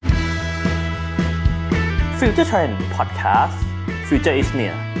Future Trend Podcast Future is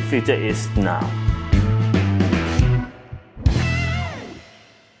near Future is now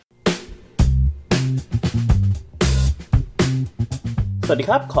สวัสดี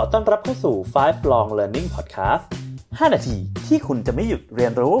ครับขอต้อนรับเข้าสู่ Five Long Learning Podcast 5 นาทีที่คุณจะไม่หยุดเรีย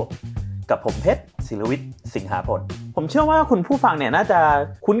นรู้กับผมเพชรศิลวิทย์สิงหาผลผมเชื่อว่าคุณผู้ฟังเนี่ยน่าจะ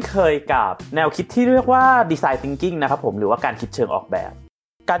คุ้นเคยกับแนวคิดที่เรียกว่า Design Thinking นะครับผมหรือว่าการคิดเชิงออกแบบ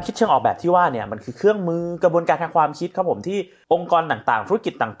การคิดเชิงออกแบบที่ว่าเนี่ยมันคือเครื่องมือกระบวนการทางความคิดครับผมที่องค์กรต่างๆธุร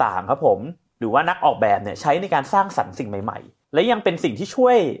กิจต่างๆครับผมหรือว่านักออกแบบเนี่ยใช้ในการสร้างสรรค์สิ่งใหม่ๆและยังเป็นสิ่งที่ช่ว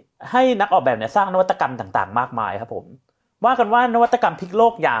ยให้นักออกแบบเนี่ยสร้างนวัตกรรมต่างๆมากมายครับผมว่ากันว่านวัตกรรมพลิกโล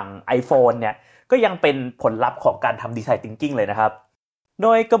กอย่าง iPhone เนี่ยก็ยังเป็นผลลัพธ์ของการทำ Design Thinking เลยนะครับโด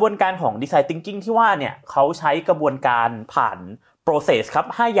ยกระบวนการของ Design Thinking ที่ว่าเนี่ยเขาใช้กระบวนการผ่าน process ครับ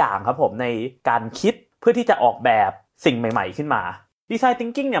5อย่างครับผมในการคิดเพื่อที่จะออกแบบสิ่งใหม่ๆขึ้นมาDesign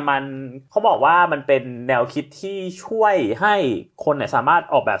Thinking เนี่ยมันเขาบอกว่ามันเป็นแนวคิดที่ช่วยให้คนเนี่ยสามารถ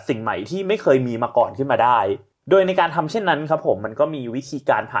ออกแบบสิ่งใหม่ที่ไม่เคยมีมาก่อนขึ้นมาได้โดยในการทำเช่นนั้นครับผมมันก็มีวิธี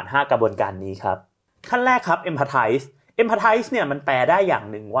การผ่าน5กระบวนการนี้ครับขั้นแรกครับ Empathize เนี่ยมันแปลได้อย่าง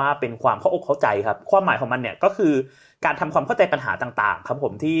หนึ่งว่าเป็นความเข้าอกเข้าใจครับความหมายของมันเนี่ยก็คือการทำความเข้าใจปัญหาต่างๆครับผ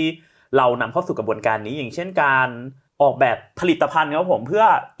มที่เรานำเข้าสู่กระบวนการนี้อย่างเช่นการออกแบบผลิตภัณฑ์ครับผมเพื่อ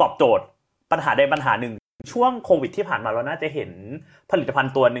ตอบโจทย์ปัญหาใดปัญหาหนึ่งช่วงโควิดที่ผ่านมาเราน่าจะเห็นผลิตภัณ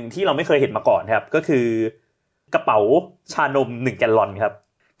ฑ์ตัวหนึ่งที่เราไม่เคยเห็นมาก่อนครับก็คือกระเป๋าชานม1แกลลอนครับ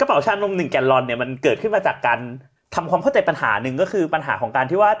กระเป๋าชานม1แกลลอนเนี่ยมันเกิดขึ้นมาจากการทำความเข้าใจปัญหาหนึ่งก็คือปัญหาของการ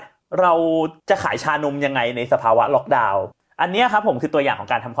ที่ว่าเราจะขายชานมยังไงในสภาวะล็อกดาวน์อันนี้ครับผมคือตัวอย่างของ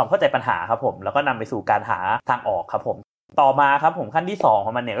การทำความเข้าใจปัญหาครับผมแล้วก็นำไปสู่การหาทางออกครับผมต่อมาครับผมขั้นที่2ข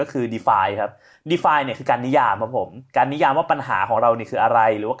องมันเนี่ยก็คือ define ครับ define เนี่ยคือการนิยามครับผมการนิยามว่าปัญหาของเรานี่คืออะไร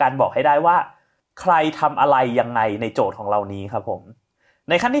หรือว่าการบอกให้ได้ว่าใครทำอะไรยังไงในโจทย์ของเรานี้ครับผม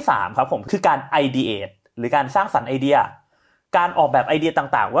ในขั้นที่3ครับผมคือการ ideate หรือการสร้างสรรค์ไอเดียการออกแบบไอเดีย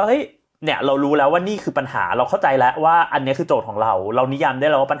ต่างๆว่าเฮ้ยเนี่ยเรารู้แล้วว่านี่คือปัญหาเราเข้าใจแล้วว่าอันนี้คือโจทย์ของเรานิยามได้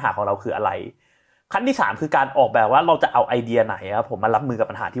แล้วว่าปัญหาของเราคืออะไรขั้นที่3คือการออกแบบว่าเราจะเอาไอเดียไหนครับผมมารับมือกับ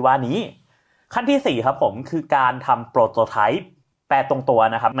ปัญหาที่ว่านี้ขั้นที่4ครับผมคือการทำโปรโตไทป์แปลตรงตัว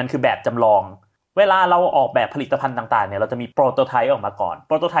นะครับมันคือแบบจำลองเวลาเราออกแบบผลิตภัณฑ์ต่างๆเนี่ยเราจะมีโปรโตไทป์ออกมาก่อนโ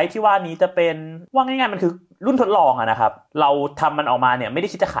ปรโตไทป์ที่ว่านี้จะเป็นว่าง่ายๆมันคือรุ่นทดลองอะนะครับเราทำมันออกมาเนี่ยไม่ได้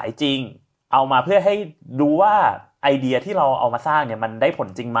คิดจะขายจริงเอามาเพื่อให้ดูว่าไอเดียที่เราเอามาสร้างเนี่ยมันได้ผล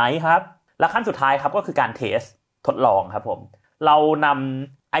จริงไหมครับและขั้นสุดท้ายครับก็คือการเทสทดลองครับผมเราน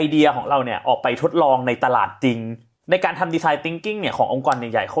ำไอเดียของเราเนี่ยออกไปทดลองในตลาดจริงในการทำ Design Thinking เนี่ยขององค์กรใ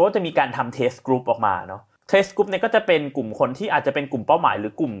หญ่ๆเขาก็จะมีการทำ Test Group ออกมาเนาะTest Group เนี่ยก็จะเป็นกลุ่มคนที่อาจจะเป็นกลุ่มเป้าหมายหรื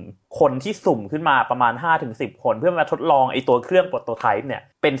อกลุ่มคนที่สุ่มขึ้นมาประมาณ 5-10 คนเพื่อมาทดลองไอ้ตัวเครื่องโปรโตไทป์เนี่ย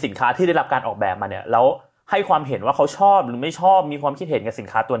เป็นสินค้าที่ได้รับการออกแบบมาเนี่ยแล้วให้ความเห็นว่าเขาชอบหรือไม่ชอบมีความคิดเห็นกับสิน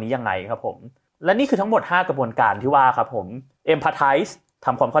ค้าตัวนี้ยังไงครับผมและนี่คือทั้งหมด5กระบวนการที่ว่าครับผม Empathize ท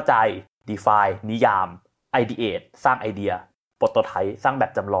ำความเข้าใจ Define นิยาม Ideate สร้างไอเดีย Prototype สร้างแบ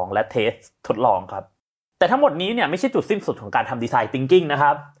บจำลองและ Test ทดลองครับแต่ทั้งหมดนี้เนี่ยไม่ใช่จุดสิ้นสุดของการทำ Design Thinking นะค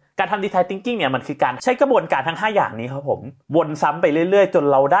รับการทำ Design Thinking เนี่ยมันคือการใช้กระบวนการทั้ง5อย่างนี้ครับผมวนซ้ำไปเรื่อยๆจน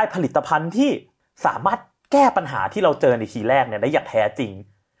เราได้ผลิตภัณฑ์ที่สามารถแก้ปัญหาที่เราเจอในทีแรกเนี่ยได้อย่างแท้จริง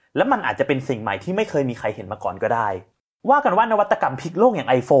และมันอาจจะเป็นสิ่งใหม่ที่ไม่เคยมีใครเห็นมาก่อนก็ได้ว่ากันว่านวัตกรรมพลิกโลกอย่าง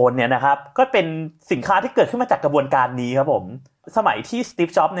iPhone เนี่ยนะครับก็เป็นสินค้าที่เกิดขึ้นมาจากกระบวนการนี้ครับผมสมัยที่สตีฟ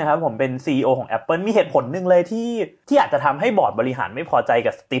จ็อบส์เนี่ยครับผมเป็น CEO ของ Apple มีเหตุผลนึงเลยที่อาจจะทำให้บอร์ดบริหารไม่พอใจ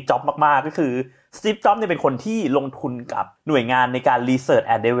กับสตีฟ จ็อบส์มากๆก็คือสตีฟ จ็อบส์เนี่ยเป็นคนที่ลงทุนกับหน่วยงานในการ Research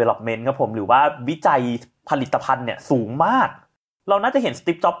and Development ครับผมหรือว่าวิจัยผลิตภัณฑ์เนี่ยสูงมากเราน่าจะเห็นส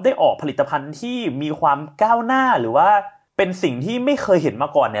ตีฟ จ็อบส์ได้ออกผลิตภัณฑ์ที่มีความก้าวหน้าหรือว่าเป็นสิ่งที่ไม่เคยเห็นมา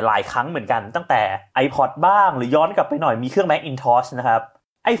ก่อนเนี่ยหลายครั้งเหมือนกันตั้งแต่ iPod บ้างหรือย้อนกลับไปหน่อยมีเครื่อง Macintosh นะครับ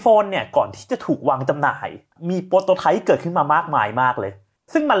iPhone เนี่ยก่อนที่จะถูกวางจำหน่ายมีโปรโตไทป์เกิดขึ้นมามากมายมากเลย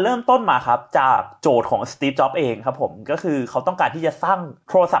ซึ่งมันเริ่มต้นมาครับจากโจทย์ของสตีฟ จ็อบส์เองครับผมก็คือเขาต้องการที่จะสร้าง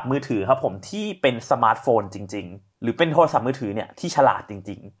โทรศัพท์มือถือครับผมที่เป็นสมาร์ทโฟนจริงๆหรือเป็นโทรศัพท์มือถือเนี่ยที่ฉลาดจ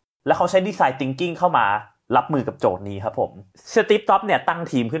ริงๆแล้วเขาใช้ Design Thinking เข้ามารับมือกับโจทย์นี้ครับผมสตีฟ จ็อบส์เนี่ยตั้ง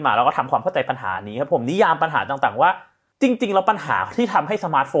ทีมขึ้นมาแล้วก็ทำความเข้าใจปัญหานี้ครับผมนิยามปัญหาต่างๆว่าจริงๆแล้วปัญหาที่ทำให้ส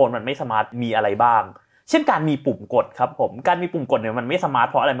มาร์ทโฟนมันไม่สมาร์ทมีอะไรบ้างเช่นการมีปุ่มกดครับผมการมีปุ่มกดเนี่ยมันไม่สมาร์ท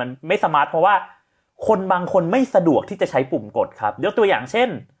เพราะอะไรมันไม่สมาร์ทเพราะว่าคนบางคนไม่สะดวกที่จะใช้ปุ่มกดครับยกตัวอย่างเช่น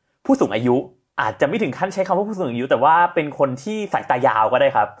ผู้สูงอายุอาจจะไม่ถึงขั้นใช้คำว่าผู้สูงอายุแต่ว่าเป็นคนที่สายตายาวก็ได้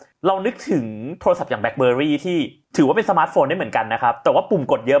ครับเรานึกถึงโทรศัพท์อย่าง BlackBerry ที่ถือว่าเป็นสมาร์ทโฟนได้เหมือนกันนะครับแต่ว่าปุ่ม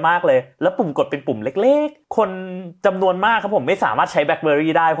กดเยอะมากเลยแล้วปุ่มกดเป็นปุ่มเล็กๆคนจำนวนมากครับผมไม่สามารถใช้ BlackBerry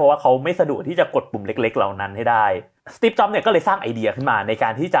ได้เพราะว่าเขาไม่สะดวกที่จะกดปุ่มเล็กๆเหล่านั้นให้ได้สตีฟ จ็อบส์เนี่ยก็เลยสร้างไอเดียขึ้นมาในกา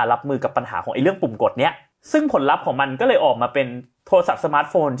รที่จะรับมือกับปัญหาของไอ้เรื่องปุ่มกดเนี้ยซึ่งผลลัพธ์ของมันก็เลยออกมาเป็นโทรศัพท์สมาร์ท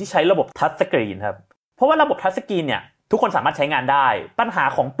โฟนที่ใช้ระบบทัชสกรีนครับ ราะว่าระบบทัชสกรีนเนี่ยทุกคนสามารถใช้งานได้ปัญหา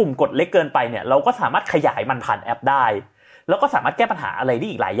ของปุ่มกดเล็กเกินไปเนี่ยเราก็สามารถขยายมันผ่านแอปได้แล้วก็สามารถแก้ปัญหาอะไรได้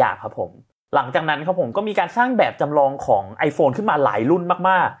อีกหลายอย่างครับผมหลังจากนั้นครับผมก็มีการสร้างแบบจำลองของ iPhone ขึ้นมาหลายรุ่น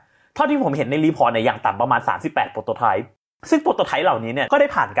มากๆเท่าที่ผมเห็นในรีพอร์ตเนี่ยอย่างต่ำประมาณ38โปรโตไทป์ซึ่งโปรโตไทป์เหล่านี้เนี่ยก็ได้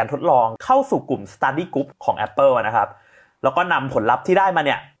ผ่านการทดลองเข้าสู่กลุ่ม Study Group ของ Apple นะครับแล้วก็นำผลลัพธ์ที่ได้มาเ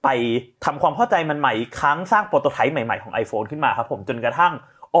นี่ยไปทำความเข้าใจมันใหม่อีกครั้งสร้างโปรโตไทป์ใหม่ๆของ iPhone ขึ้นมาครับผมจนกระทั่ง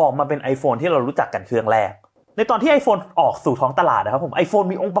ออกมาเป็น iPhone ที่เรารู้จักกันเครื่องแรกในตอนที่ iPhone ออกสู่ท้องตลาดนะครับผม iPhone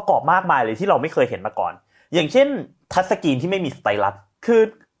มีองค์ประกอบมากมายเลยที่เราไม่เคยเห็นมาก่อนอย่างเช่นทัชสกรีนที่ไม่มีสไตลัสคือ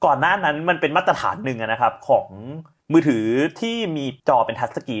ก่อนหน้านั้นมันเป็นมาตรฐานหนึ่งนะครับของมือถือที่มีจอเป็นทัช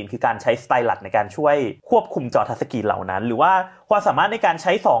สกรีนคือการใช้สไตลัสในการช่วยควบคุมจอทัชสกรีนเหล่านั้นหรือว่าความสามารถในการใ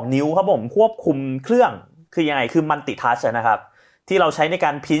ช้2นิ้วครับผมควบคุมเครื่องคือยังไงคือมัลติทัชนะครับที่เราใช้ในก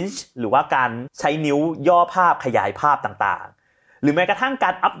ารพินช์หรือว่าการใช้นิ้วย่อภาพขยายภาพต่างๆหรือแม้กระทั่งกา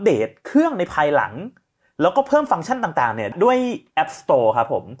รอัปเดตเครื่องในภายหลังแล้วก็เพิ่มฟังก์ชันต่างๆเนี่ยด้วย App Store ครับ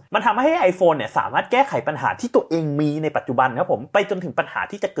ผมมันทำให้ iPhone เนี่ยสามารถแก้ไขปัญหาที่ตัวเองมีในปัจจุบันครับผมไปจนถึงปัญหา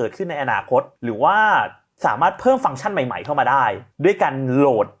ที่จะเกิดขึ้นในอนาคตหรือว่าสามารถเพิ่มฟังก์ชันใหม่ๆเข้ามาได้ด้วยการโหล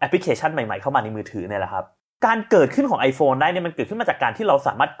ดแอปพลิเคชันใหม่ๆเข้ามาในมือถือเนี่ยแหละครับการเกิดขึ้นของ iPhone ได้เนี่ยมันเกิดขึ้นมาจากการที่เราส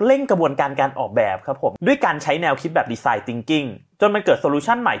ามารถเร่งกระบวนการการออกแบบครับผมด้วยการใช้แนวคิดแบบ Design Thinking จนมันเกิดโซลู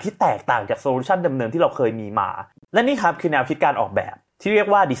ชันใหม่ที่แตกต่างจากโซลูชันเดิมๆที่เราเคยมีมาและนี่ครับคือแนวคิดการออกแบบที่เรียก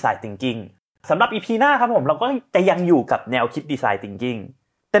ว่า Design Thinkingสำหรับ EP หน้าครับผมเราก็จะยังอยู่กับแนวคิด Design Thinking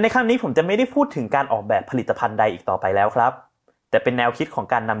แต่ในครั้งนี้ผมจะไม่ได้พูดถึงการออกแบบผลิตภัณฑ์ใดอีกต่อไปแล้วครับแต่เป็นแนวคิดของ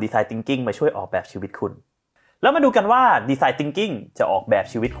การนำ Design Thinking มาช่วยออกแบบชีวิตคุณแล้วมาดูกันว่า Design Thinking จะออกแบบ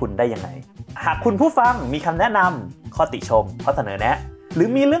ชีวิตคุณได้ยังไงหากคุณผู้ฟังมีคำแนะนำข้อติชมข้อเสนอแนะหรือ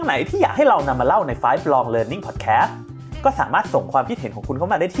มีเรื่องไหนที่อยากให้เรานำมาเล่าใน 5 Long Learning Podcast ก็สามารถส่งความคิดเห็นของคุณเข้า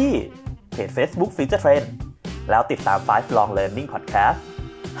มาได้ที่เพจ Facebook Future Trend แล้วติดตาม 5 Long Learning Podcast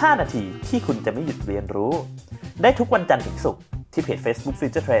 5 นาทีที่คุณจะไม่หยุดเรียนรู้ได้ทุกวันจันทร์ถึงศุกร์ที่เพจ Facebook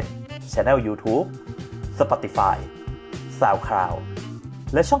Future Trend Channel YouTube Spotify SoundCloud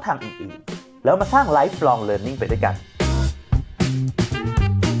และช่องทางอื่นๆแล้วมาสร้าง Lifelong Learning ไปด้วยกัน